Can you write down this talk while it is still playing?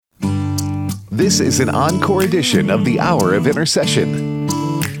This is an encore edition of the Hour of Intercession.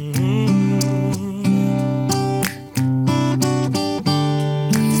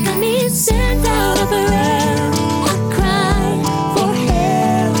 Let me send out a prayer, a cry for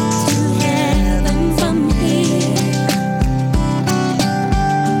help to heaven from here.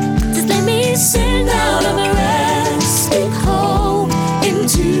 Just let me send out a prayer, speak hope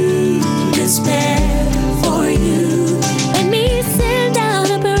into despair for you. Let me send out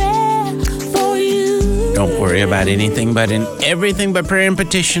a prayer for you. Don't worry about anything, but in everything but prayer and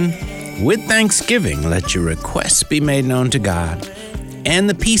petition, with thanksgiving, let your requests be made known to God. And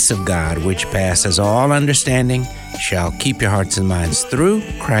the peace of God, which passes all understanding, shall keep your hearts and minds through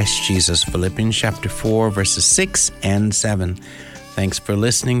Christ Jesus. Philippians chapter 4, verses 6 and 7. Thanks for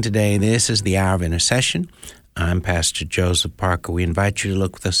listening today. This is the Hour of Intercession. I'm Pastor Joseph Parker. We invite you to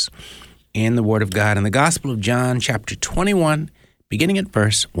look with us in the Word of God in the Gospel of John, chapter 21, beginning at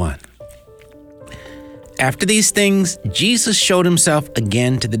verse 1. After these things, Jesus showed himself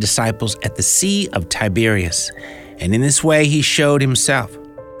again to the disciples at the Sea of Tiberias, and in this way he showed himself.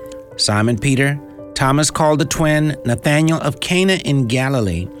 Simon Peter, Thomas called the twin, Nathanael of Cana in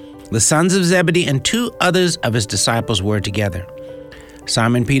Galilee, the sons of Zebedee, and two others of his disciples were together.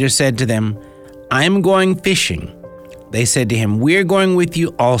 Simon Peter said to them, "I am going fishing." They said to him, "We're going with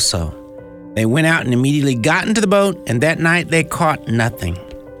you also." They went out and immediately got into the boat, and that night they caught nothing.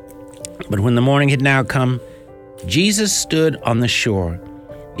 But when the morning had now come, Jesus stood on the shore,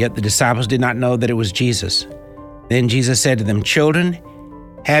 yet the disciples did not know that it was Jesus. Then Jesus said to them, "Children,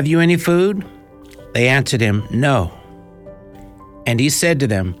 have you any food?" They answered him, "No." And he said to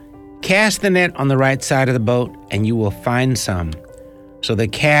them, "Cast the net on the right side of the boat, and you will find some." So they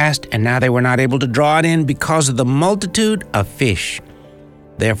cast, and now they were not able to draw it in because of the multitude of fish.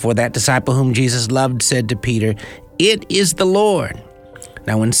 Therefore that disciple whom Jesus loved said to Peter, "It is the Lord."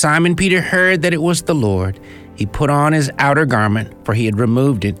 Now when Simon Peter heard that it was the Lord, he put on his outer garment, for he had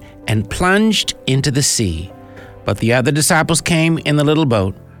removed it, and plunged into the sea. But the other disciples came in the little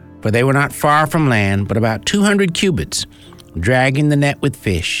boat, for they were not far from land, but about 200 cubits, dragging the net with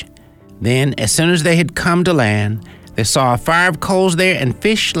fish. Then, as soon as they had come to land, they saw a fire of coals there, and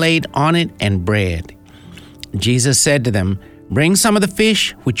fish laid on it, and bread. Jesus said to them, "Bring some of the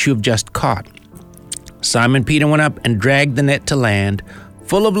fish which you have just caught." Simon Peter went up and dragged the net to land,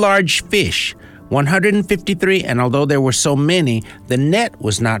 full of large fish, 153, and although there were so many, the net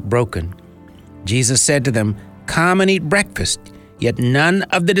was not broken. Jesus said to them, "Come and eat breakfast." Yet none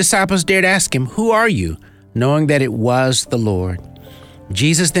of the disciples dared ask him, "Who are you?" knowing that it was the Lord.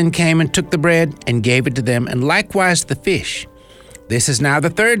 Jesus then came and took the bread and gave it to them, and likewise the fish. This is now the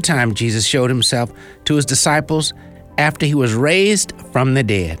third time Jesus showed himself to his disciples after he was raised from the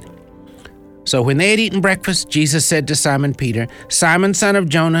dead. So when they had eaten breakfast, Jesus said to Simon Peter, "Simon, son of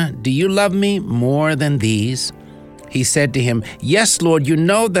Jonah, do you love me more than these?" He said to him, "Yes, Lord, you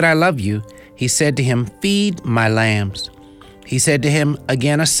know that I love you." He said to him, "Feed my lambs." He said to him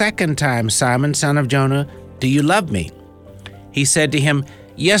again a second time, "Simon, son of Jonah, do you love me?" He said to him,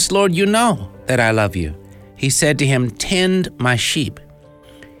 "Yes, Lord, you know that I love you." He said to him, "Tend my sheep."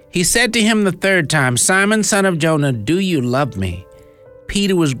 He said to him the third time, "Simon, son of Jonah, do you love me?"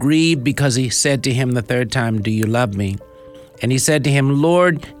 Peter was grieved because he said to him the third time, "Do you love me?" And he said to him,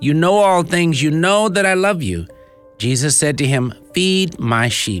 "Lord, you know all things. You know that I love you." Jesus said to him, "Feed my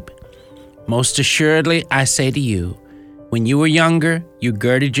sheep. Most assuredly, I say to you, when you were younger, you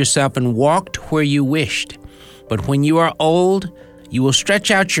girded yourself and walked where you wished. But when you are old, you will stretch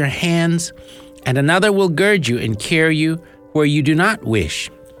out your hands, and another will gird you and carry you where you do not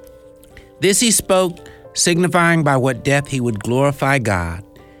wish." This he spoke, signifying by what death he would glorify God.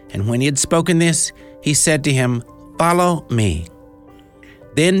 And when he had spoken this, he said to him, "Follow me."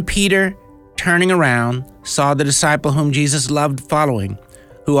 Then Peter, turning around, saw the disciple whom Jesus loved following,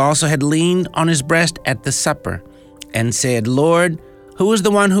 who also had leaned on his breast at the supper, and said, "Lord, who is the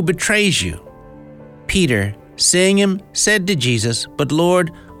one who betrays you?" Peter, seeing him, said to Jesus, "But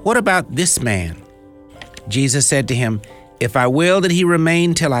Lord, what about this man?" Jesus said to him, "If I will that he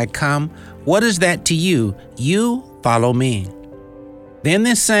remain till I come, what is that to you? You follow me." Then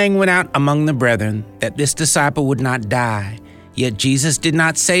this saying went out among the brethren, that this disciple would not die. Yet Jesus did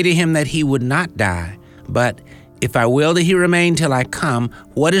not say to him that he would not die, but, "If I will that he remain till I come,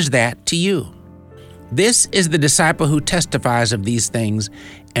 what is that to you?" This is the disciple who testifies of these things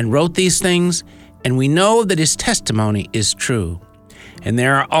and wrote these things, and we know that his testimony is true. And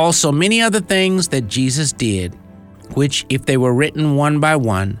there are also many other things that Jesus did, which, if they were written one by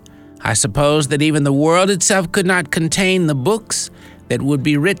one, I suppose that even the world itself could not contain the books that would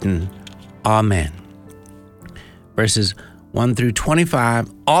be written. Amen. Verses 1 through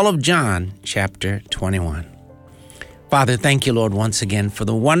 25, all of John chapter 21. Father, thank you, Lord, once again for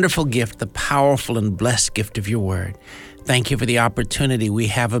the wonderful gift, the powerful and blessed gift of your word. Thank you for the opportunity we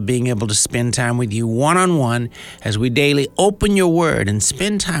have of being able to spend time with you one-on-one as we daily open your word and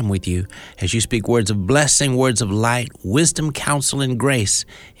spend time with you as you speak words of blessing, words of light, wisdom, counsel, and grace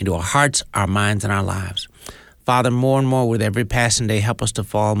into our hearts, our minds, and our lives. Father, more and more with every passing day, help us to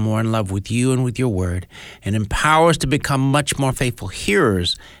fall more in love with you and with your word, and empower us to become much more faithful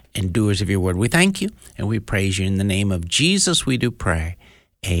hearers and doers of your word. We thank you and we praise you. In the name of Jesus, we do pray.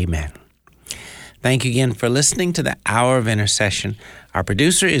 Amen. Thank you again for listening to the Hour of Intercession. Our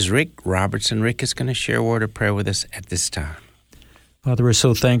producer is Rick Robertson. Rick is going to share a word of prayer with us at this time. Father, we're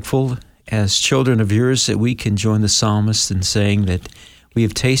so thankful as children of yours that we can join the psalmist in saying that we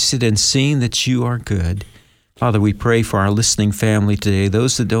have tasted and seen that you are good. Father, we pray for our listening family today,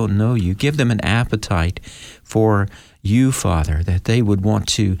 those that don't know you. Give them an appetite for you, Father, that they would want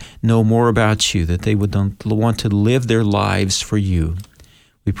to know more about you, that they would want to live their lives for you.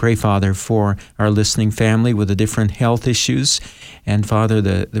 We pray, Father, for our listening family with the different health issues and, Father,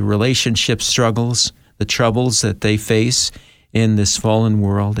 the relationship struggles, the troubles that they face in this fallen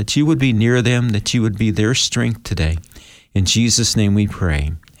world, that you would be near them, that you would be their strength today. In Jesus' name we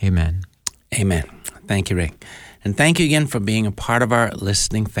pray. Amen. Amen. Thank you, Rick. And thank you again for being a part of our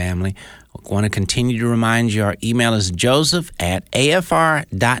listening family. I want to continue to remind you our email is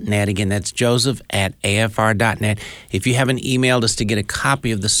joseph@afr.net. Again, that's joseph@afr.net. If you haven't emailed us to get a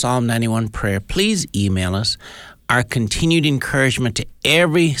copy of the Psalm 91 prayer, please email us. Our continued encouragement to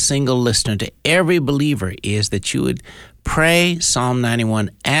every single listener, to every believer, is that you would pray Psalm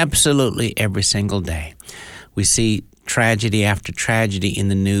 91 absolutely every single day. We see tragedy after tragedy in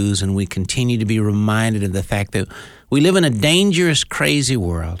the news, and we continue to be reminded of the fact that we live in a dangerous, crazy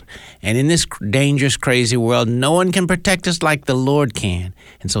world. And in this dangerous, crazy world, no one can protect us like the Lord can.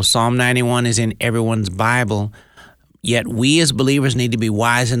 And so Psalm 91 is in everyone's Bible. Yet we as believers need to be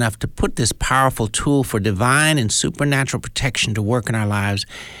wise enough to put this powerful tool for divine and supernatural protection to work in our lives.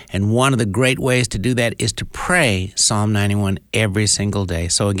 And one of the great ways to do that is to pray Psalm 91 every single day.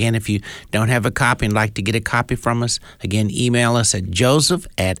 So again, if you don't have a copy and like to get a copy from us, again, email us at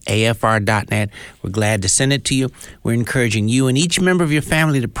joseph@afr.net. We're glad to send it to you. We're encouraging you and each member of your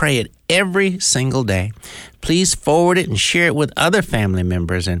family to pray it every single day. Please forward it and share it with other family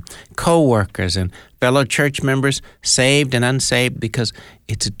members and co-workers and fellow church members, saved and unsaved, because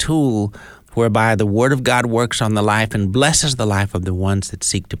it's a tool whereby the Word of God works on the life and blesses the life of the ones that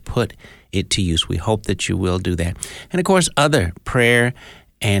seek to put it to use. We hope that you will do that. And of course, other prayer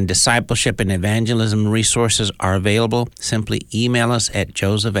and discipleship and evangelism resources are available. Simply email us at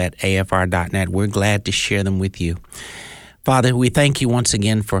joseph@afr.net. We're glad to share them with you. Father, we thank you once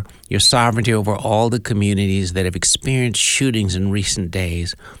again for your sovereignty over all the communities that have experienced shootings in recent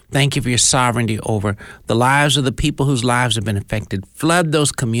days. Thank you for your sovereignty over the lives of the people whose lives have been affected. Flood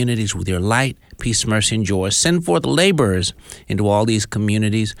those communities with your light, peace, mercy, and joy. Send forth laborers into all these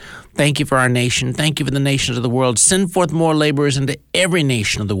communities. Thank you for our nation. Thank you for the nations of the world. Send forth more laborers into every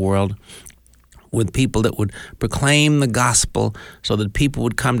nation of the world, with people that would proclaim the gospel so that people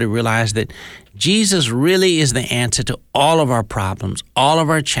would come to realize that Jesus really is the answer to all of our problems, all of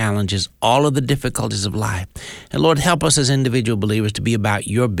our challenges, all of the difficulties of life. And Lord, help us as individual believers to be about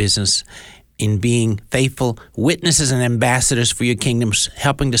your business in being faithful witnesses and ambassadors for your kingdom,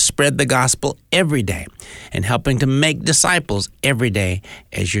 helping to spread the gospel every day and helping to make disciples every day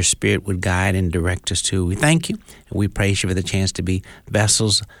as your Spirit would guide and direct us to. We thank you and we praise you for the chance to be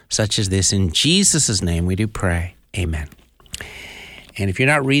vessels such as this. In Jesus' name we do pray. Amen. And if you're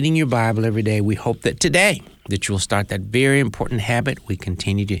not reading your Bible every day, we hope that today that you will start that very important habit. We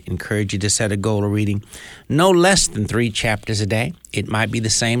continue to encourage you to set a goal of reading no less than 3 chapters a day. It might be the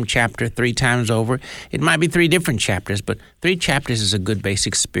same chapter 3 times over. It might be 3 different chapters, but 3 chapters is a good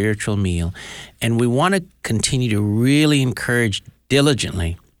basic spiritual meal. And we want to continue to really encourage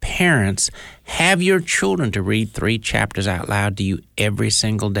diligently parents, have your children to read 3 chapters out loud to you every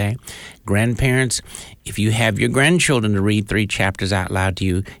single day. Grandparents, if you have your grandchildren to read 3 chapters out loud to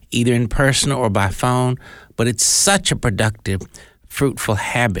you, either in person or by phone, but it's such a productive, fruitful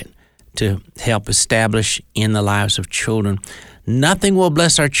habit to help establish in the lives of children. Nothing will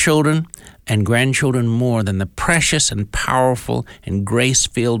bless our children and grandchildren more than the precious and powerful and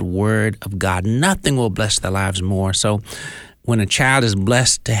grace-filled Word of God. Nothing will bless their lives more. So when a child is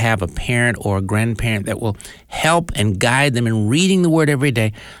blessed to have a parent or a grandparent that will help and guide them in reading the Word every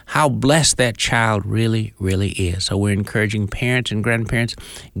day, how blessed that child really, really is. So we're encouraging parents and grandparents,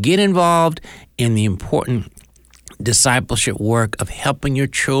 get involved in the important discipleship work of helping your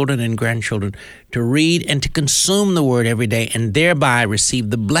children and grandchildren to read and to consume the Word every day and thereby receive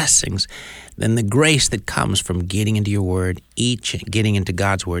the blessings and the grace that comes from getting into your Word, getting into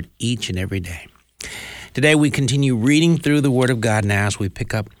God's Word each and every day. Today we continue reading through the Word of God now as we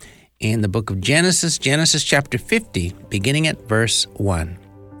pick up in the book of Genesis chapter 50, beginning at verse 1.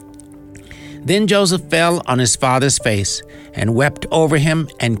 Then Joseph fell on his father's face and wept over him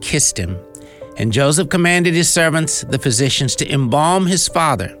and kissed him. And Joseph commanded his servants, the physicians, to embalm his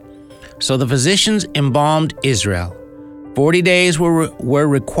father. So the physicians embalmed Israel. 40 days were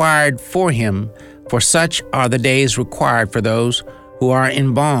required for him, for such are the days required for those who are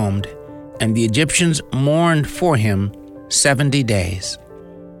embalmed. And the Egyptians mourned for him 70 days.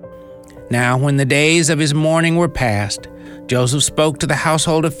 Now when the days of his mourning were past, Joseph spoke to the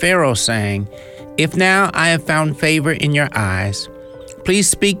household of Pharaoh, saying, If now I have found favor in your eyes, please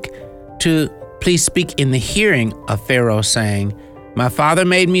speak in the hearing of Pharaoh, saying, My father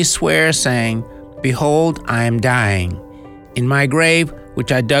made me swear, saying, Behold, I am dying. In my grave,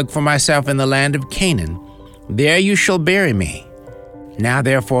 which I dug for myself in the land of Canaan, there you shall bury me. Now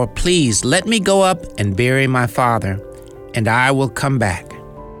therefore, please let me go up and bury my father, and I will come back.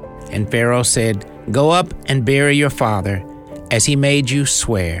 And Pharaoh said, Go up and bury your father, as he made you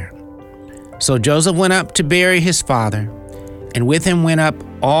swear. So Joseph went up to bury his father, and with him went up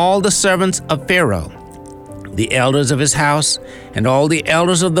all the servants of Pharaoh, the elders of his house, and all the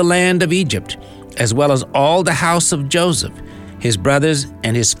elders of the land of Egypt, as well as all the house of Joseph, his brothers,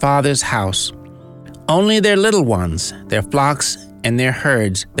 and his father's house. Only their little ones, their flocks, and their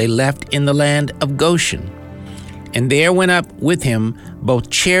herds they left in the land of Goshen. And there went up with him both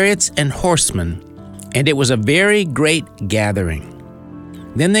chariots and horsemen, and it was a very great gathering.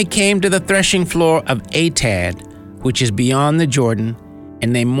 Then they came to the threshing floor of Atad, which is beyond the Jordan,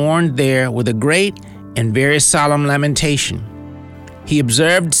 and they mourned there with a great and very solemn lamentation. He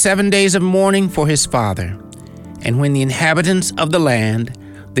observed 7 days of mourning for his father. And when the inhabitants of the land,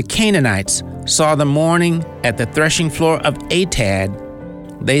 the Canaanites, saw the mourning at the threshing floor of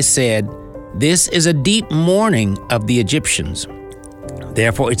Atad, they said, This is a deep mourning of the Egyptians.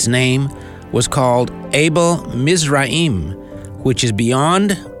 Therefore its name was called Abel Mizraim, which is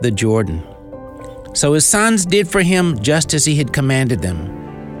beyond the Jordan. So his sons did for him just as he had commanded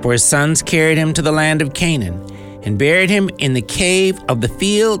them. For his sons carried him to the land of Canaan, and buried him in the cave of the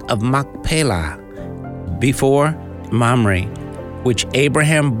field of Machpelah, before Mamre, which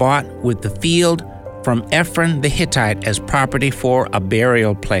Abraham bought with the field from Ephron the Hittite as property for a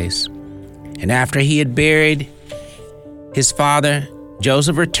burial place. And after he had buried his father,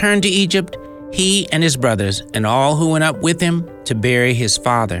 Joseph returned to Egypt, he and his brothers, and all who went up with him to bury his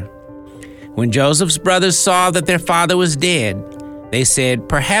father. When Joseph's brothers saw that their father was dead, they said,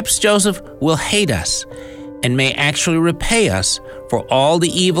 Perhaps Joseph will hate us, and may actually repay us for all the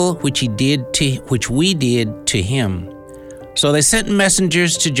evil which we did to him. So they sent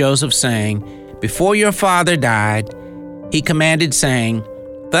messengers to Joseph, saying, Before your father died, he commanded, saying,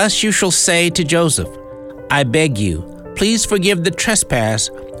 Thus you shall say to Joseph, I beg you, please forgive the trespass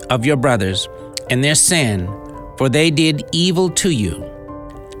of your brothers and their sin, for they did evil to you.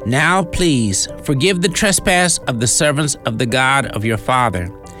 Now please forgive the trespass of the servants of the God of your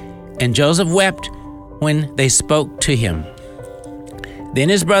father. And Joseph wept when they spoke to him. Then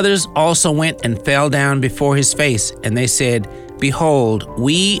his brothers also went and fell down before his face, and they said, Behold,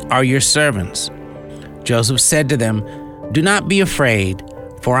 we are your servants. Joseph said to them, Do not be afraid,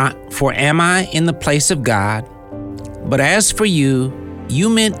 for am I in the place of God? But as for you, you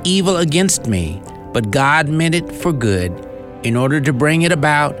meant evil against me, but God meant it for good, in order to bring it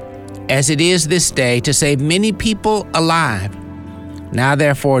about, as it is this day, to save many people alive. Now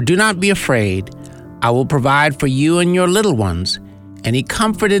therefore, do not be afraid. I will provide for you and your little ones. And he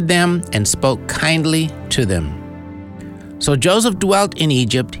comforted them and spoke kindly to them. So Joseph dwelt in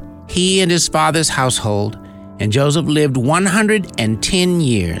Egypt, he and his father's household, and Joseph lived 110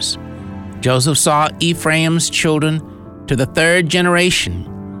 years. Joseph saw Ephraim's children to the third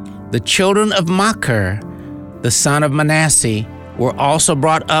generation. The children of Machir, the son of Manasseh, were also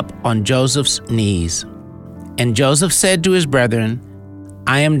brought up on Joseph's knees. And Joseph said to his brethren,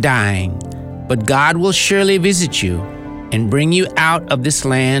 I am dying, but God will surely visit you and bring you out of this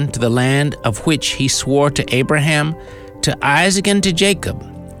land to the land of which he swore to Abraham, to Isaac, and to Jacob.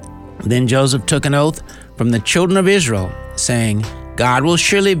 Then Joseph took an oath from the children of Israel, saying, God will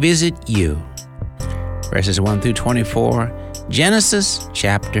surely visit you. Verses 1 through 24, Genesis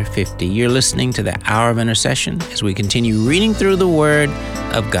chapter 50. You're listening to the Hour of Intercession as we continue reading through the Word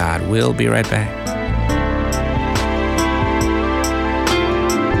of God. We'll be right back.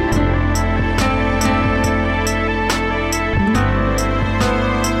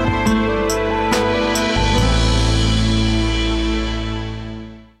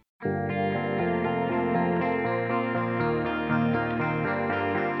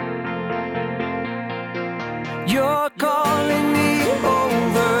 You're calling me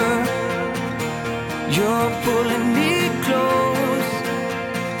over. You're pulling me close.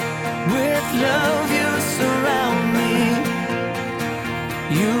 With love you surround me.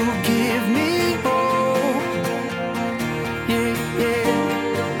 You give me hope. Yeah, yeah,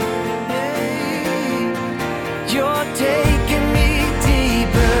 yeah. You're taking me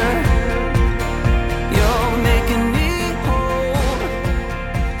deeper. You're making me whole.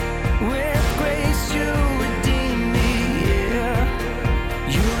 With grace you redeem me, yeah.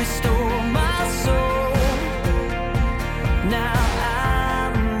 You restore my soul. Now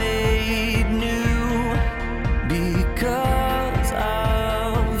I'm made new because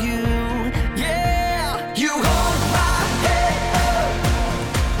of you. Yeah, you hold my head up.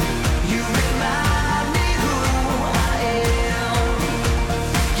 You remind me who I am.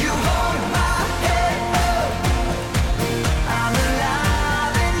 You hold my head up. I'm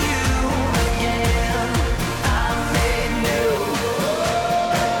alive in you again. I'm made new.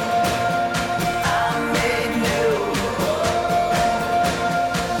 I'm made new.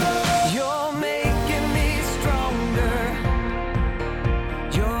 You're making me stronger.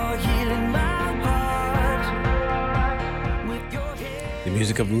 You're healing my heart with your head. The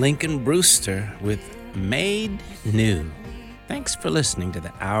music of Lincoln Brewster with Made New. Thanks for listening to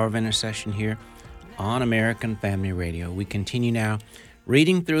the Hour of Intercession here on American Family Radio. We continue now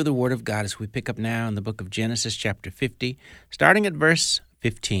reading through the Word of God as we pick up now in the book of Genesis chapter 50, starting at verse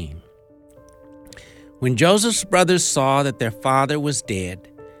 15. When Joseph's brothers saw that their father was dead,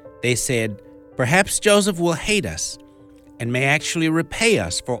 they said, "Perhaps Joseph will hate us and may actually repay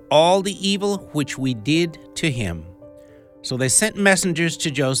us for all the evil which we did to him." So they sent messengers to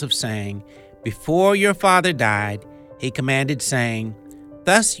Joseph, saying, "Before your father died, he commanded, saying,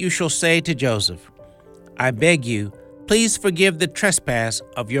 'Thus you shall say to Joseph, I beg you, please forgive the trespass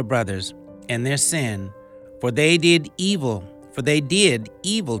of your brothers and their sin, for they did evil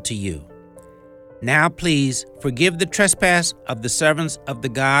to you. Now please forgive the trespass of the servants of the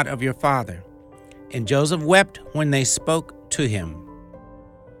God of your father.' And Joseph wept when they spoke to him.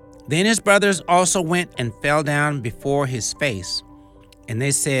 Then his brothers also went and fell down before his face. And they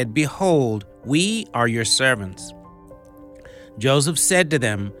said, 'Behold, we are your servants.' Joseph said to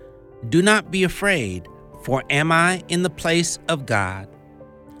them, 'Do not be afraid, for am I in the place of God?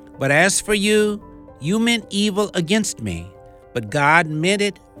 But as for you, you meant evil against me, but God meant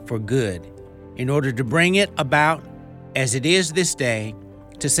it for good, in order to bring it about, as it is this day,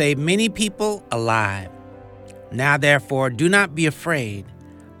 to save many people alive. Now therefore, do not be afraid.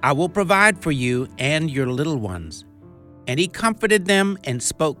 I will provide for you and your little ones.' And he comforted them and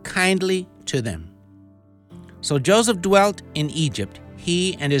spoke kindly to them. So Joseph dwelt in Egypt,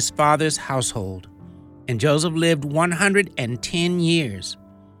 he and his father's household. And Joseph lived 110 years.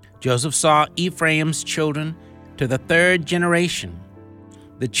 Joseph saw Ephraim's children to the third generation.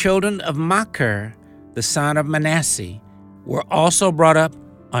 The children of Machir, the son of Manasseh, were also brought up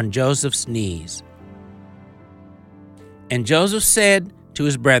on Joseph's knees. And Joseph said to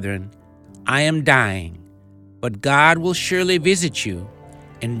his brethren, 'I am dying, but God will surely visit you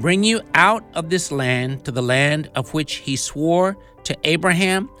and bring you out of this land to the land of which he swore to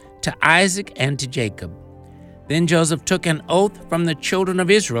Abraham, to Isaac, and to Jacob.' Then Joseph took an oath from the children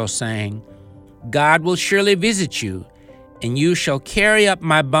of Israel, saying, 'God will surely visit you, and you shall carry up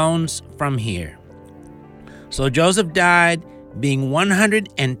my bones from here.' So Joseph died, being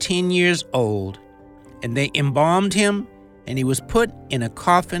 110 years old, and they embalmed him, and he was put in a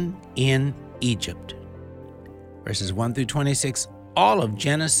coffin in Egypt." Verses 1 through 26, all of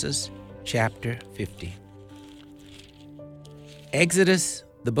Genesis chapter 50. Exodus,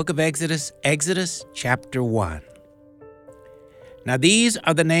 the book of Exodus, Exodus chapter 1. Now these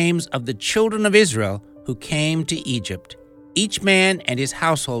are the names of the children of Israel who came to Egypt. Each man and his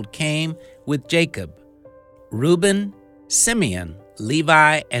household came with Jacob: Reuben, Simeon,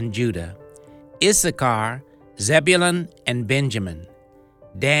 Levi, and Judah; Issachar, Zebulun, and Benjamin;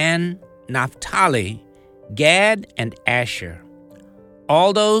 Dan, Naphtali, Gad, and Asher.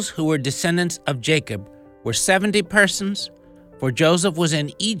 All those who were descendants of Jacob were 70 persons, for Joseph was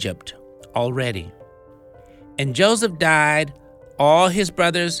in Egypt already. And Joseph died, all his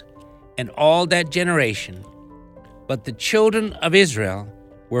brothers, and all that generation. But the children of Israel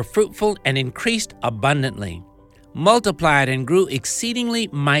were fruitful and increased abundantly, multiplied and grew exceedingly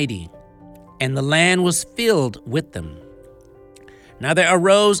mighty, and the land was filled with them. Now there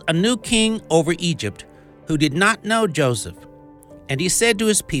arose a new king over Egypt, who did not know Joseph. And he said to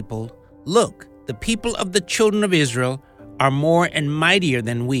his people, "Look, the people of the children of Israel are more and mightier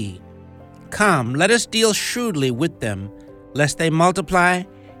than we. Come, let us deal shrewdly with them, lest they multiply,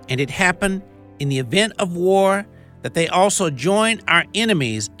 and it happen, in the event of war, that they also join our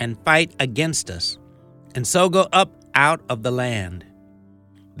enemies and fight against us, and so go up out of the land.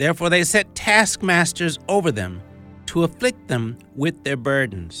 Therefore they set taskmasters over them to afflict them with their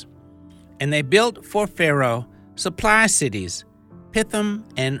burdens. And they built for Pharaoh supply cities, Pithom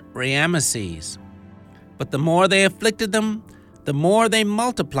and Ramesses. But the more they afflicted them, the more they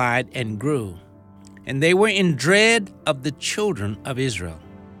multiplied and grew, and they were in dread of the children of Israel.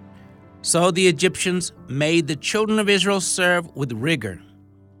 So the Egyptians made the children of Israel serve with rigor,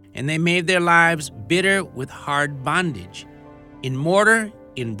 and they made their lives bitter with hard bondage, in mortar,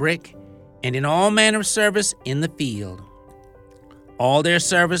 in brick, and in all manner of service in the field. All their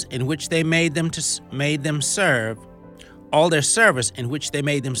service in which they made them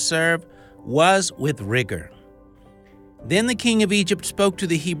serve was with rigor. Then the king of Egypt spoke to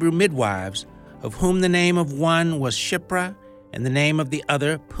the Hebrew midwives, of whom the name of one was Shiphrah, and the name of the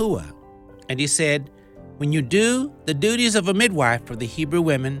other Puah. And he said, When you do the duties of a midwife for the Hebrew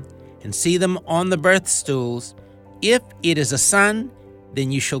women, and see them on the birth stools, if it is a son,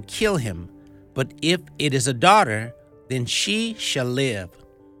 then you shall kill him. But if it is a daughter, then she shall live.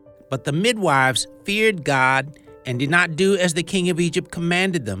 But the midwives feared God, and did not do as the king of Egypt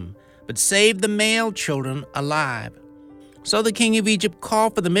commanded them, but saved the male children alive. So the king of Egypt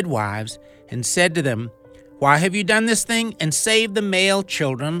called for the midwives, and said to them, Why have you done this thing, and saved the male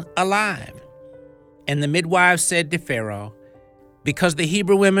children alive? And the midwives said to Pharaoh, Because the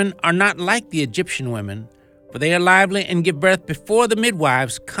Hebrew women are not like the Egyptian women, for they are lively and give birth before the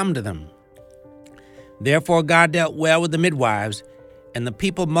midwives come to them. Therefore God dealt well with the midwives, and the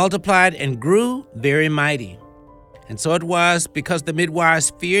people multiplied and grew very mighty. And so it was, because the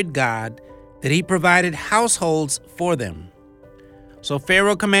midwives feared God, that he provided households for them. So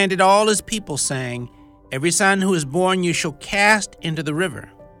Pharaoh commanded all his people, saying, Every son who is born you shall cast into the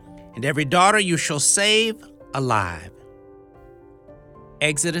river, and every daughter you shall save alive.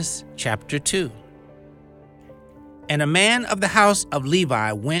 Exodus chapter 2. And a man of the house of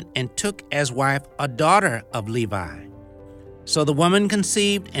Levi went and took as wife a daughter of Levi. So the woman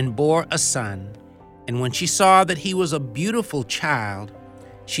conceived and bore a son, and when she saw that he was a beautiful child,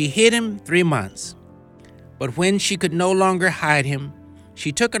 she hid him 3 months. But when she could no longer hide him,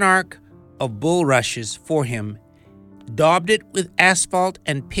 she took an ark of bulrushes for him, daubed it with asphalt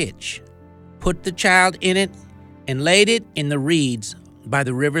and pitch, put the child in it, and laid it in the reeds by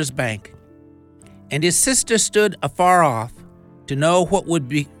the river's bank. And his sister stood afar off to know what would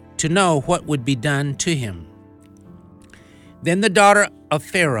be done to him. Then the daughter of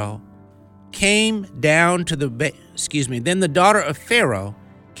Pharaoh came down to bathe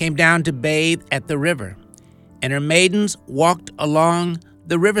at the river, and her maidens walked along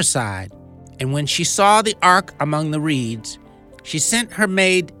the riverside. And when she saw the ark among the reeds, she sent her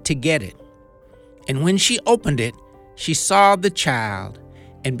maid to get it. And when she opened it, she saw the child,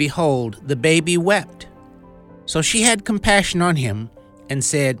 and behold, the baby wept. So she had compassion on him, and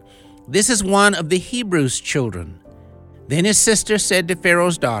said, This is one of the Hebrews' children. Then his sister said to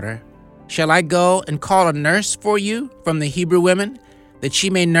Pharaoh's daughter, Shall I go and call a nurse for you from the Hebrew women, that she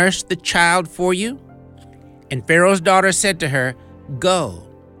may nurse the child for you? And Pharaoh's daughter said to her, Go.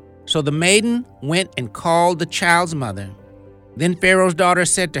 So the maiden went and called the child's mother. Then Pharaoh's daughter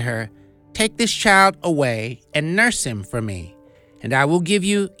said to her, Take this child away and nurse him for me, and I will give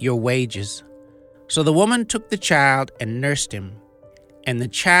you your wages. So the woman took the child and nursed him. And the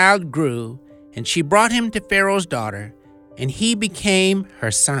child grew, and she brought him to Pharaoh's daughter, and he became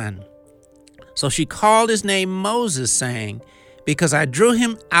her son. So she called his name Moses, saying, Because I drew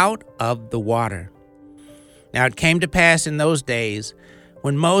him out of the water. Now it came to pass in those days,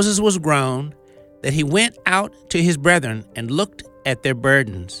 when Moses was grown, that he went out to his brethren and looked at their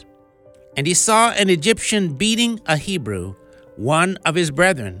burdens. And he saw an Egyptian beating a Hebrew, one of his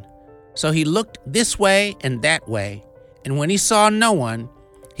brethren. So he looked this way and that way, and when he saw no one,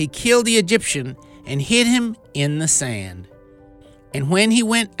 he killed the Egyptian and hid him in the sand. And when he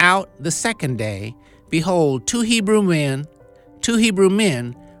went out the second day, behold, two Hebrew men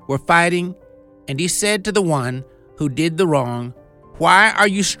were fighting, and he said to the one who did the wrong, Why are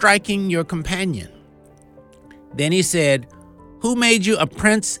you striking your companion? Then he said, Who made you a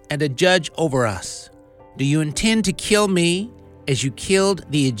prince and a judge over us? Do you intend to kill me as you killed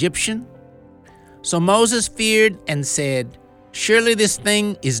the Egyptian? So Moses feared and said, Surely this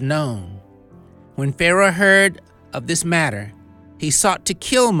thing is known. When Pharaoh heard of this matter, he sought to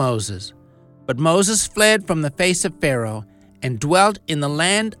kill Moses. But Moses fled from the face of Pharaoh and dwelt in the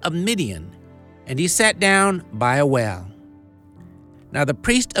land of Midian, and he sat down by a well. Now the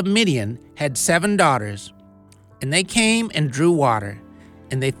priest of Midian had 7 daughters, and they came and drew water,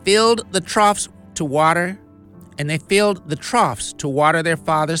 and they filled the troughs to water their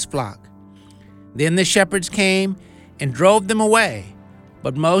father's flock. Then the shepherds came and drove them away,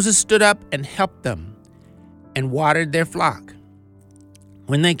 but Moses stood up and helped them and watered their flock.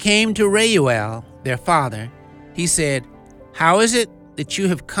 When they came to Reuel, their father, he said, "How is it that you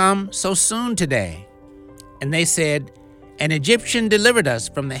have come so soon today?" And they said, "An Egyptian delivered us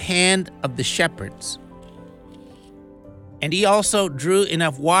from the hand of the shepherds. And he also drew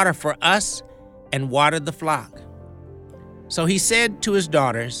enough water for us and watered the flock." So he said to his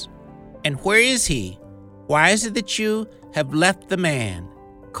daughters, "And where is he? Why is it that you have left the man?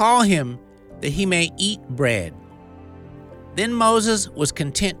 Call him, that he may eat bread." Then Moses was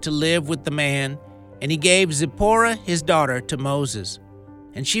content to live with the man, and he gave Zipporah his daughter to Moses,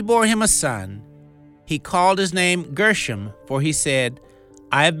 and she bore him a son. He called his name Gershom, for he said,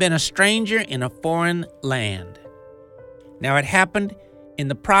 "I have been a stranger in a foreign land." Now it happened in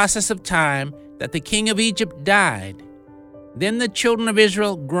the process of time that the king of Egypt died. Then the children of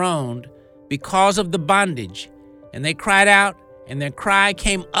Israel groaned because of the bondage, and they cried out, and their cry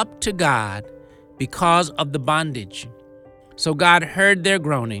came up to God because of the bondage. So God heard their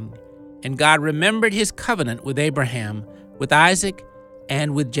groaning, and God remembered his covenant with Abraham, with Isaac,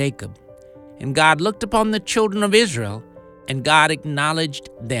 and with Jacob. And God looked upon the children of Israel, and God acknowledged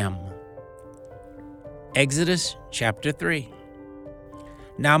them. Exodus chapter 3.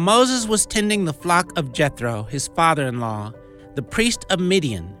 Now Moses was tending the flock of Jethro, his father-in-law, the priest of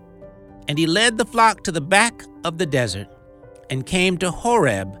Midian, and he led the flock to the back of the desert and came to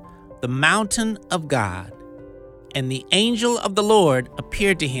Horeb, the mountain of God. And the angel of the Lord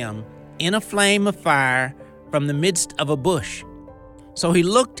appeared to him in a flame of fire from the midst of a bush. So he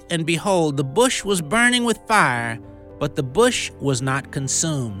looked, and behold, the bush was burning with fire, but the bush was not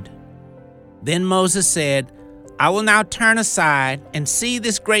consumed. Then Moses said, "I will now turn aside and see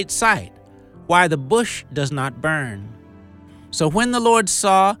this great sight, why the bush does not burn." So when the Lord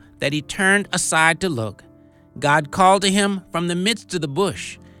saw that he turned aside to look, God called to him from the midst of the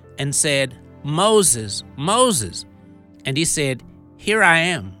bush and said, "Moses, Moses." And he said, "Here I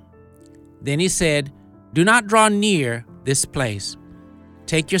am." Then he said, "Do not draw near this place.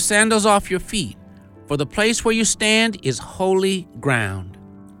 Take your sandals off your feet, for the place where you stand is holy ground."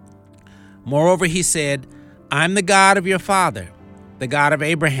 Moreover, he said, "I am the God of your father, the God of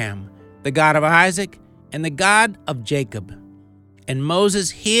Abraham, the God of Isaac, and the God of Jacob." And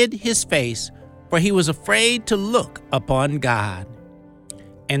Moses hid his face, for he was afraid to look upon God.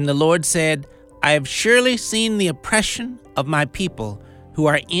 And the Lord said, "I have surely seen the oppression of my people who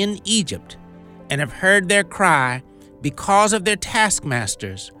are in Egypt, and have heard their cry because of their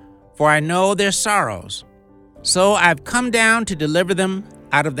taskmasters, for I know their sorrows. So I have come down to deliver them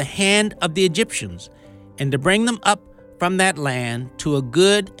out of the hand of the Egyptians, and to bring them up from that land to a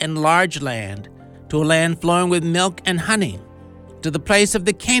good and large land, to a land flowing with milk and honey, to the place of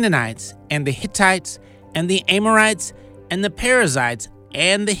the Canaanites, and the Hittites, and the Amorites, and the Perizzites,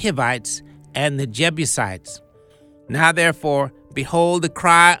 and the Hivites, and the Jebusites. Now therefore, behold, the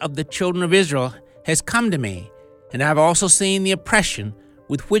cry of the children of Israel has come to me, and I have also seen the oppression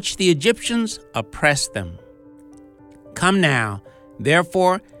with which the Egyptians oppress them. Come now,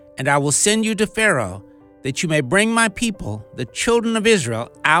 therefore, and I will send you to Pharaoh, that you may bring my people, the children of Israel,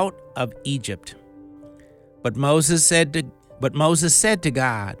 out of Egypt." But Moses said to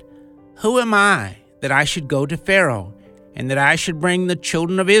God, "Who am I that I should go to Pharaoh, and that I should bring the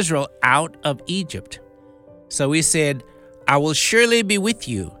children of Israel out of Egypt?" So he said, "I will surely be with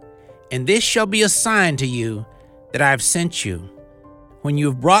you, and this shall be a sign to you that I have sent you. When you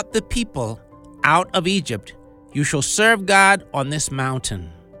have brought the people out of Egypt, you shall serve God on this mountain."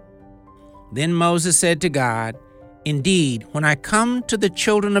 Then Moses said to God, "Indeed, when I come to the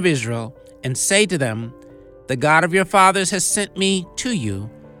children of Israel and say to them, 'The God of your fathers has sent me to you,'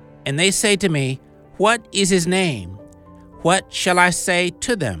 and they say to me, 'What is his name?' what shall I say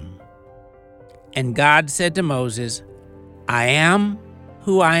to them?" And God said to Moses, "I am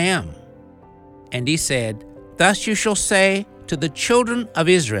who I am." And he said, "Thus you shall say to the children of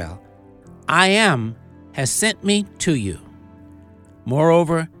Israel, 'I am has sent me to you.'"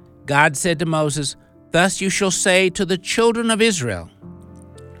 Moreover, God said to Moses, "Thus you shall say to the children of Israel,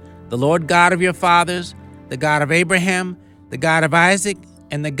 'The Lord God of your fathers, the God of Abraham, the God of Isaac,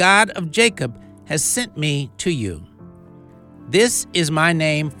 and the God of Jacob has sent me to you.' This is my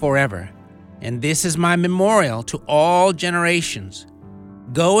name forever, and this is my memorial to all generations.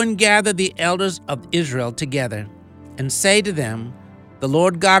 Go and gather the elders of Israel together, and say to them, 'The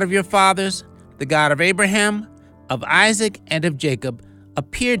Lord God of your fathers, the God of Abraham, of Isaac, and of Jacob,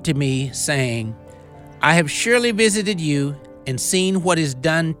 appeared to me, saying, I have surely visited you and seen what is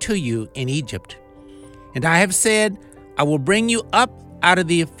done to you in Egypt. And I have said, I will bring you up out of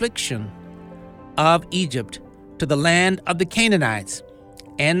the affliction of Egypt to the land of the Canaanites,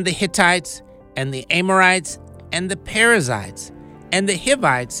 and the Hittites, and the Amorites, and the Perizzites, and the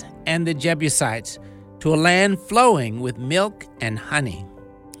Hivites, and the Jebusites, to a land flowing with milk and honey.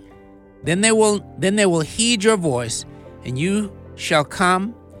 Then they will heed your voice, and you shall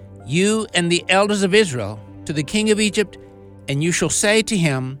come, you and the elders of Israel, to the king of Egypt, and you shall say to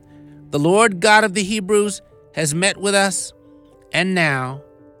him, The Lord God of the Hebrews has met with us, and now,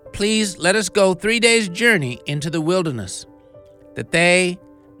 please let us go 3 days' journey into the wilderness,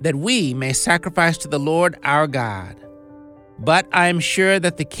 that we may sacrifice to the Lord our God. But I am sure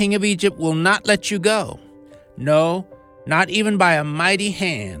that the king of Egypt will not let you go, no, not even by a mighty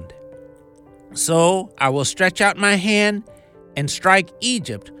hand. So I will stretch out my hand and strike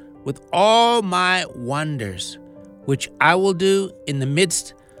Egypt with all my wonders, which I will do in the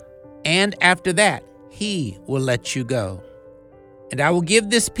midst, and after that he will let you go. And I will give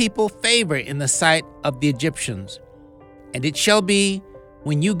this people favor in the sight of the Egyptians. And it shall be,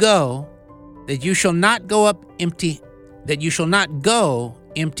 when you go, that you shall not go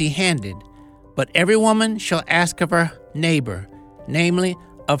empty-handed, but every woman shall ask of her neighbor, namely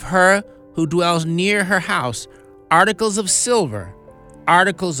of her who dwells near her house, articles of silver,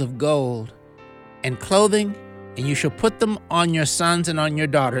 articles of gold, and clothing, and you shall put them on your sons and on your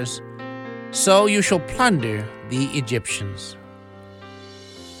daughters. So you shall plunder the Egyptians.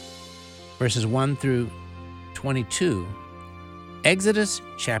 Verses 1 through 22. Exodus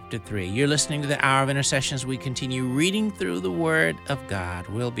chapter 3. You're listening to the Hour of Intercession as we continue reading through the Word of God.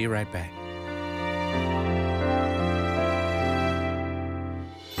 We'll be right back.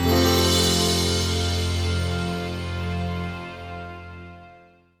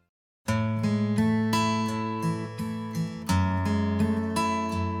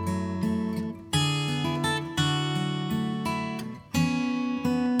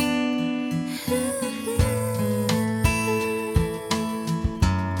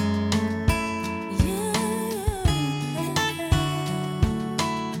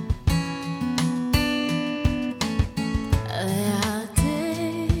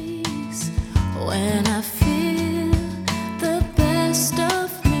 When I feel the best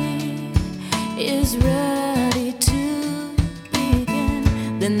of me is ready to begin,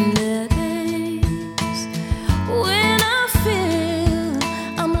 then there are days when I feel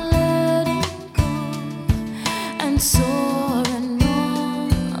I'm letting go and soaring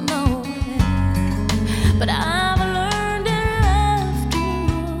on my way. But I've learned in laughter,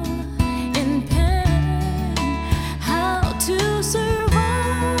 in pain, how to survive.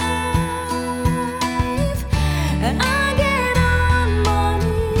 And I get on my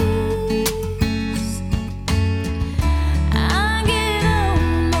knees. I get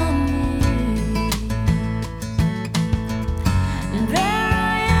on my knees. And there I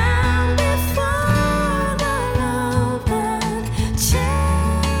am before the love that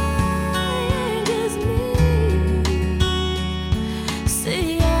changes me.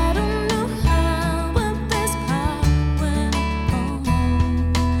 See, I don't know how, but there's power on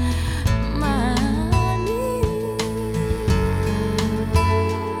my knees.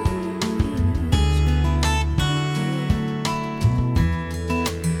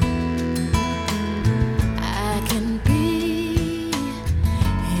 I can be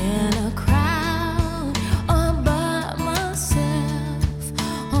in a crowd or by myself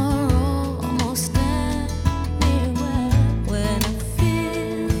or almost anywhere. When I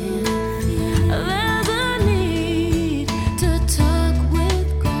feel there's a need to talk with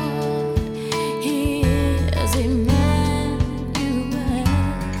God, He is Emmanuel.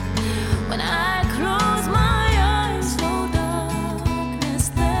 When I close my eyes, no darkness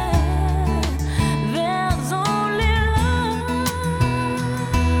there. There's only light.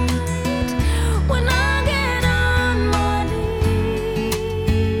 When I get on my knees,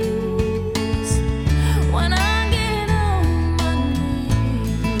 when I get on my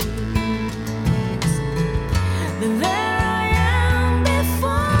knees, then there I am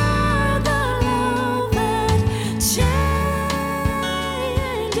before the love that changes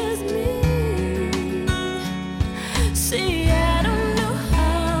me. See, I don't know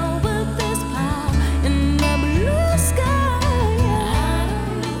how, but there's power in the blue sky. I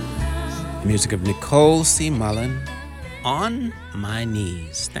don't know how. The music of Nicole C. Mullen, On My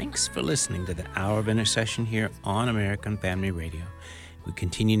Knees. Thanks for listening to the Hour of Intercession here on American Family Radio. We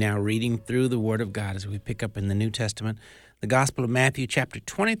continue now reading through the Word of God as we pick up in the New Testament, the Gospel of Matthew chapter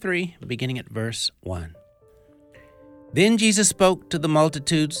 23, beginning at verse 1. Then Jesus spoke to the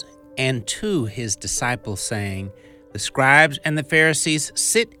multitudes and to his disciples, saying, The scribes and the Pharisees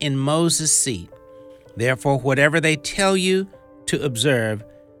sit in Moses' seat. Therefore, whatever they tell you to observe,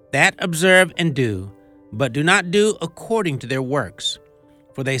 that observe and do, but do not do according to their works.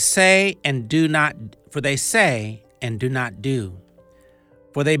 For they say and do not do.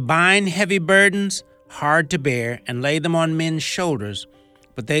 For they bind heavy burdens, hard to bear, and lay them on men's shoulders,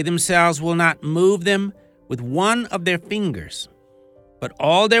 but they themselves will not move them with one of their fingers. But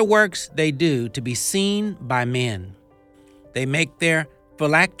all their works they do to be seen by men. They make their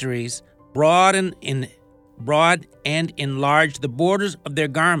phylacteries broad and enlarge the borders of their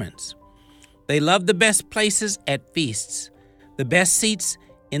garments. They love the best places at feasts, the best seats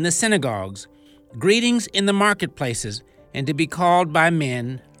in the synagogues, greetings in the marketplaces, and to be called by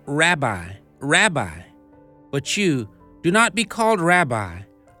men, Rabbi, Rabbi. But you, do not be called Rabbi,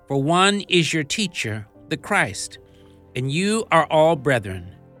 for one is your teacher, the Christ, and you are all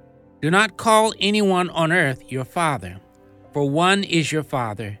brethren. Do not call anyone on earth your father, for one is your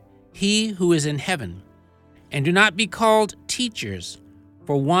Father, he who is in heaven. And do not be called teachers,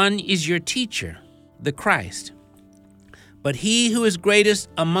 for one is your teacher, the Christ. But he who is greatest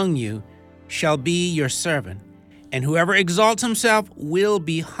among you shall be your servant, and whoever exalts himself will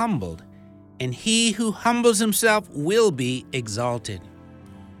be humbled, and he who humbles himself will be exalted.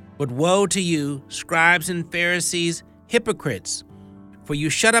 But woe to you, scribes and Pharisees, hypocrites, for you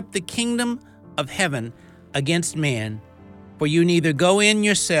shut up the kingdom of heaven against men, for you neither go in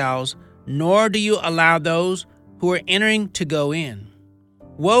yourselves, nor do you allow those who are entering to go in.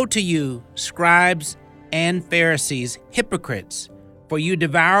 Woe to you, scribes and Pharisees, hypocrites, for you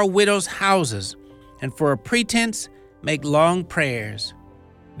devour widows' houses, and for a pretense make long prayers.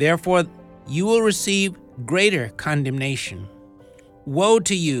 Therefore you will receive greater condemnation. Woe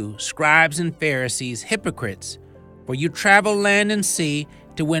to you, scribes and Pharisees, hypocrites, for you travel land and sea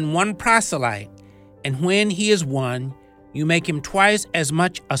to win one proselyte, and when he is won, you make him twice as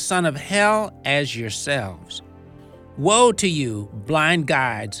much a son of hell as yourselves. Woe to you, blind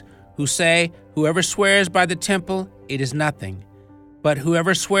guides, who say, whoever swears by the temple, it is nothing. But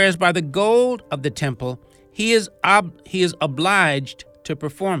whoever swears by the gold of the temple, he is obliged to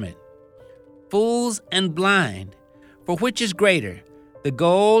perform it. Fools and blind, for which is greater, the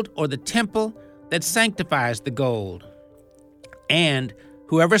gold or the temple that sanctifies the gold? And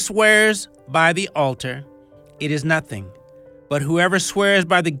whoever swears by the altar, it is nothing. But whoever swears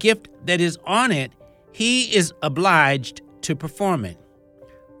by the gift that is on it, he is obliged to perform it.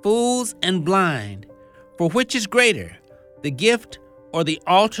 Fools and blind, for which is greater, the gift or the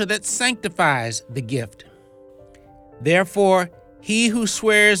altar that sanctifies the gift? Therefore, he who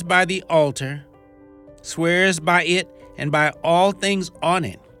swears by the altar swears by it and by all things on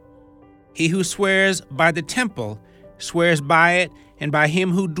it. He who swears by the temple swears by it and by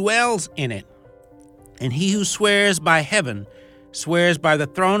him who dwells in it. And he who swears by heaven swears by the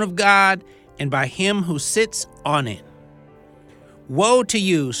throne of God and by him who sits on it. Woe to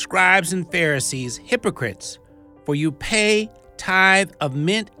you, scribes and Pharisees, hypocrites, for you pay tithe of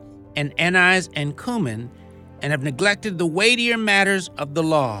mint and anise and cumin, and have neglected the weightier matters of the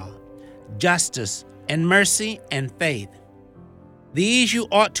law, justice and mercy and faith. These you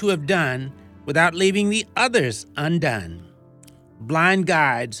ought to have done without leaving the others undone. Blind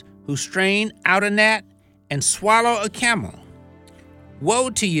guides who strain out a gnat and swallow a camel. Woe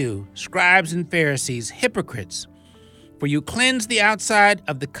to you, scribes and Pharisees, hypocrites, for you cleanse the outside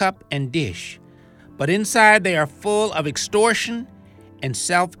of the cup and dish, but inside they are full of extortion and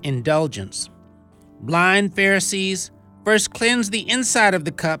self-indulgence. Blind Pharisees, first cleanse the inside of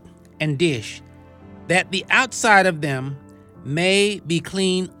the cup and dish, that the outside of them may be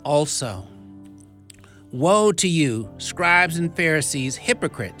clean also. Woe to you, scribes and Pharisees,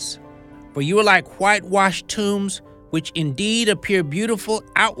 hypocrites, for you are like whitewashed tombs, which indeed appear beautiful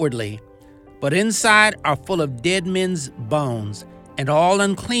outwardly, but inside are full of dead men's bones and all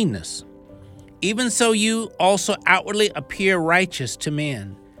uncleanness. Even so you also outwardly appear righteous to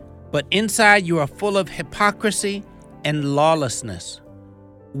men, but inside you are full of hypocrisy and lawlessness.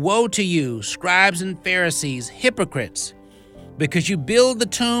 Woe to you, scribes and Pharisees, hypocrites, because you build the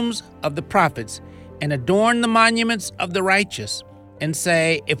tombs of the prophets and adorn the monuments of the righteous, and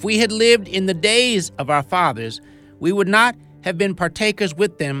say, if we had lived in the days of our fathers, we would not have been partakers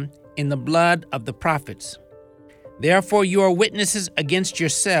with them in the blood of the prophets. Therefore you are witnesses against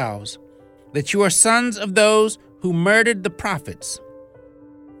yourselves, that you are sons of those who murdered the prophets.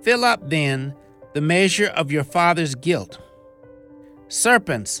 Fill up, then, the measure of your father's guilt.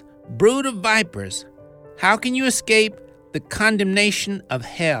 Serpents, brood of vipers, how can you escape the condemnation of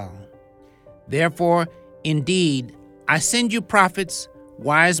hell? Therefore, indeed, I send you prophets,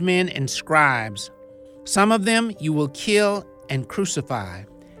 wise men, and scribes. Some of them you will kill and crucify,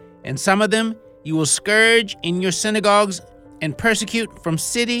 and some of them you will scourge in your synagogues and persecute from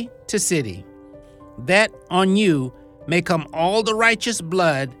city to city, that on you may come all the righteous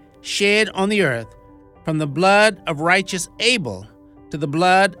blood shed on the earth, from the blood of righteous Abel to the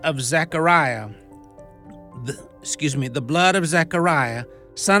blood of Zechariah, the blood of Zechariah,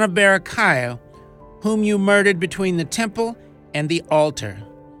 son of Berechiah, whom you murdered between the temple and the altar.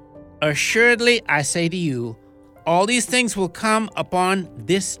 Assuredly, I say to you, all these things will come upon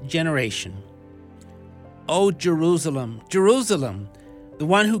this generation. O Jerusalem, Jerusalem, the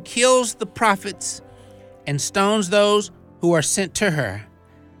one who kills the prophets and stones those who are sent to her.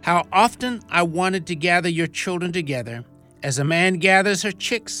 How often I wanted to gather your children together, as a man gathers her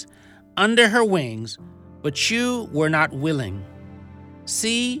chicks under her wings, but you were not willing.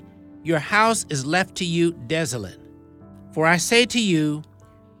 See, your house is left to you desolate. For I say to you,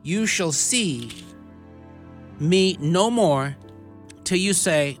 you shall see me no more till you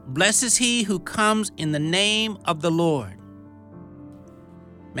say, Blessed is he who comes in the name of the Lord.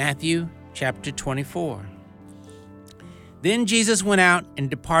 Matthew chapter 24. Then Jesus went out and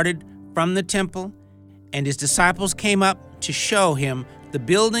departed from the temple, and his disciples came up to show him the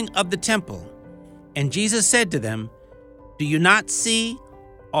building of the temple. And Jesus said to them, Do you not see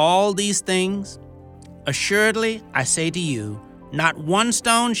all these things? Assuredly, I say to you, not one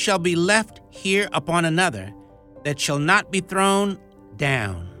stone shall be left here upon another that shall not be thrown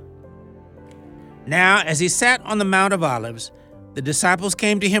down. Now, as he sat on the Mount of Olives, the disciples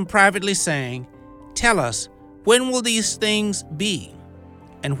came to him privately, saying, Tell us, when will these things be?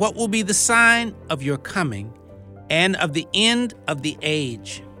 And what will be the sign of your coming and of the end of the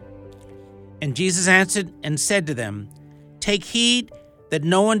age? And Jesus answered and said to them, Take heed that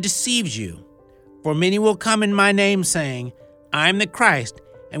no one deceives you, for many will come in my name, saying, I am the Christ,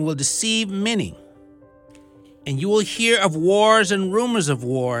 and will deceive many. And you will hear of wars and rumors of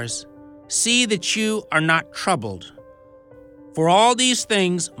wars. See that you are not troubled. For all these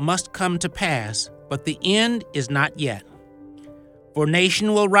things must come to pass, but the end is not yet. For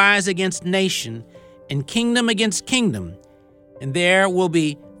nation will rise against nation, and kingdom against kingdom, and there will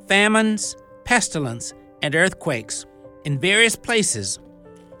be famines, pestilence, and earthquakes in various places.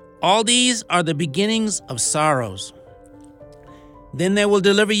 All these are the beginnings of sorrows. Then they will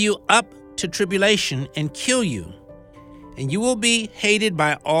deliver you up to tribulation and kill you, and you will be hated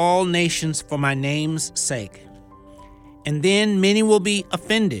by all nations for my name's sake. And then many will be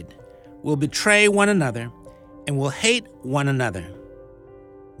offended, will betray one another, and will hate one another.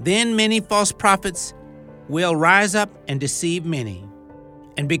 Then many false prophets will rise up and deceive many.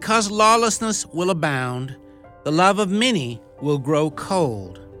 And because lawlessness will abound, the love of many will grow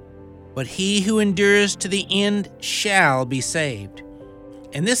cold. But he who endures to the end shall be saved.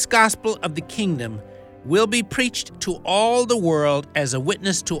 And this gospel of the kingdom will be preached to all the world as a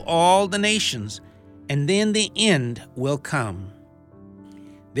witness to all the nations, and then the end will come.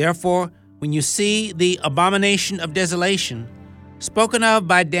 Therefore, when you see the abomination of desolation, spoken of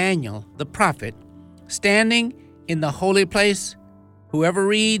by Daniel the prophet, standing in the holy place, whoever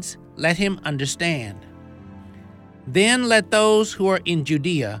reads, let him understand. Then let those who are in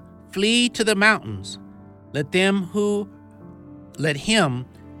Judea flee to the mountains. Let him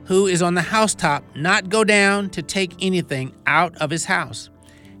who is on the housetop not go down to take anything out of his house.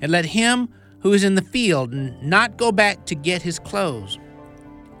 And let him who is in the field not go back to get his clothes.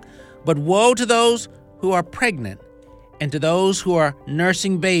 But woe to those who are pregnant and to those who are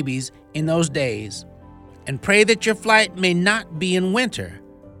nursing babies in those days. And pray that your flight may not be in winter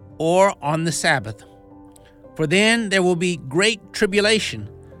or on the Sabbath. For then there will be great tribulation,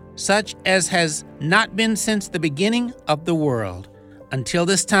 such as has not been since the beginning of the world, until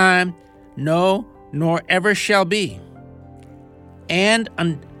this time, no, nor ever shall be. And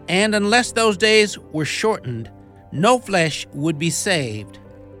unless those days were shortened, no flesh would be saved.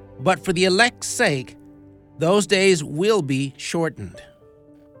 But for the elect's sake, those days will be shortened.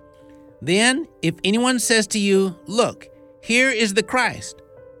 Then, if anyone says to you, Look, here is the Christ,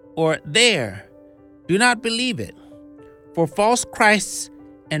 or there, do not believe it. For false Christs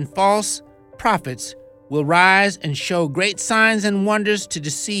and false prophets will rise and show great signs and wonders to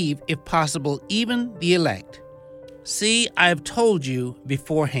deceive, if possible, even the elect. See, I have told you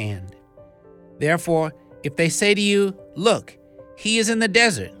beforehand. Therefore, if they say to you, Look, he is in the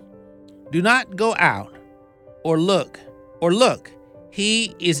desert, do not go out, or look,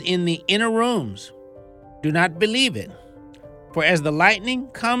 he is in the inner rooms. Do not believe it. For as the lightning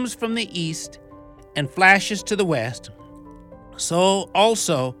comes from the east and flashes to the west, so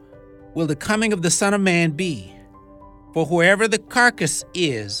also will the coming of the Son of Man be. For wherever the carcass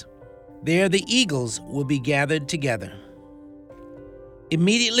is, There the eagles will be gathered together.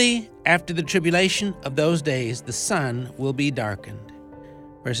 Immediately after the tribulation of those days, the sun will be darkened.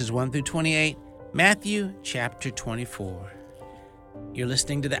 Verses 1 through 28, Matthew chapter 24. You're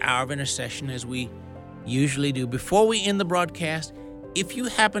listening to the Hour of Intercession as we usually do. Before we end the broadcast, if you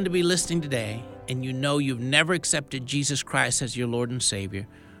happen to be listening today and you know you've never accepted Jesus Christ as your Lord and Savior,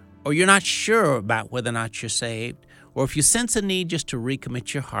 or you're not sure about whether or not you're saved, or if you sense a need just to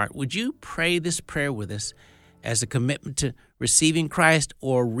recommit your heart, would you pray this prayer with us as a commitment to receiving Christ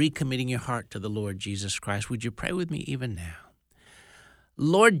or recommitting your heart to the Lord Jesus Christ? Would you pray with me even now?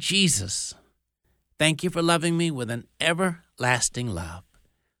 Lord Jesus, thank you for loving me with an everlasting love.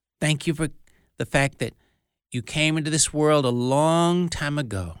 Thank you for the fact that you came into this world a long time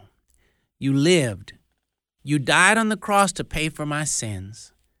ago. You lived. You died on the cross to pay for my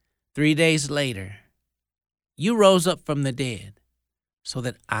sins. 3 days later, you rose up from the dead so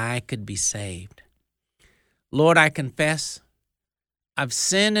that I could be saved. Lord, I confess I've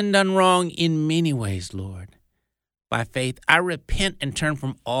sinned and done wrong in many ways, Lord. By faith, I repent and turn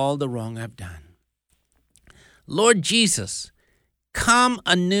from all the wrong I've done. Lord Jesus, come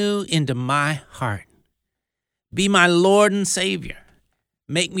anew into my heart. Be my Lord and Savior.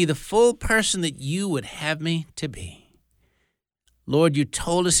 Make me the full person that you would have me to be. Lord, you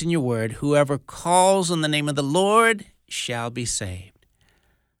told us in your word, whoever calls on the name of the Lord shall be saved.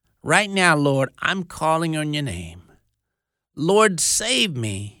 Right now, Lord, I'm calling on your name. Lord, save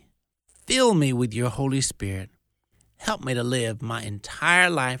me. Fill me with your Holy Spirit. Help me to live my entire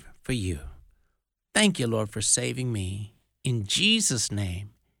life for you. Thank you, Lord, for saving me. In Jesus'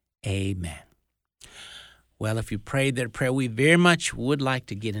 name, amen. Well, if you prayed that prayer, we very much would like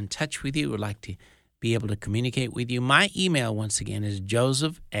to get in touch with you, would like to be able to communicate with you. My email, once again, is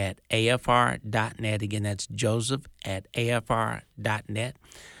joseph@afr.net. Again, that's joseph@afr.net.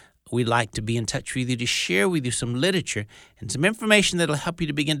 We'd like to be in touch with you to share with you some literature and some information that will help you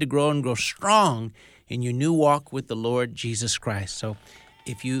to begin to grow and grow strong in your new walk with the Lord Jesus Christ. So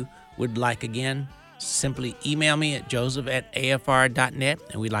if you would like, again, simply email me at joseph@afr.net,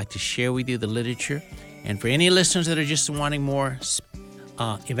 and we'd like to share with you the literature. And for any listeners that are just wanting more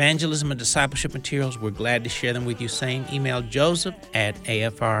evangelism and discipleship materials, we're glad to share them with you. Same email,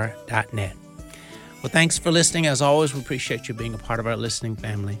 joseph@afr.net. Well, thanks for listening. As always, we appreciate you being a part of our listening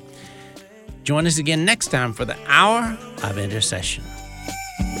family. Join us again next time for the Hour of Intercession.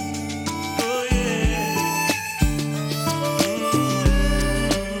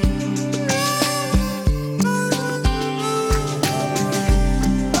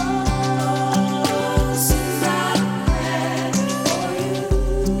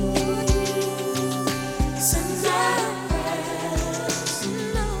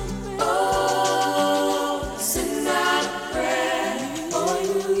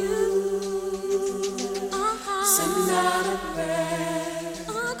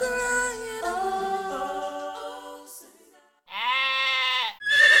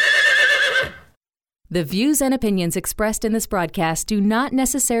 The views and opinions expressed in this broadcast do not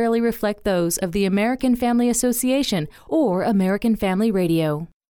necessarily reflect those of the American Family Association or American Family Radio.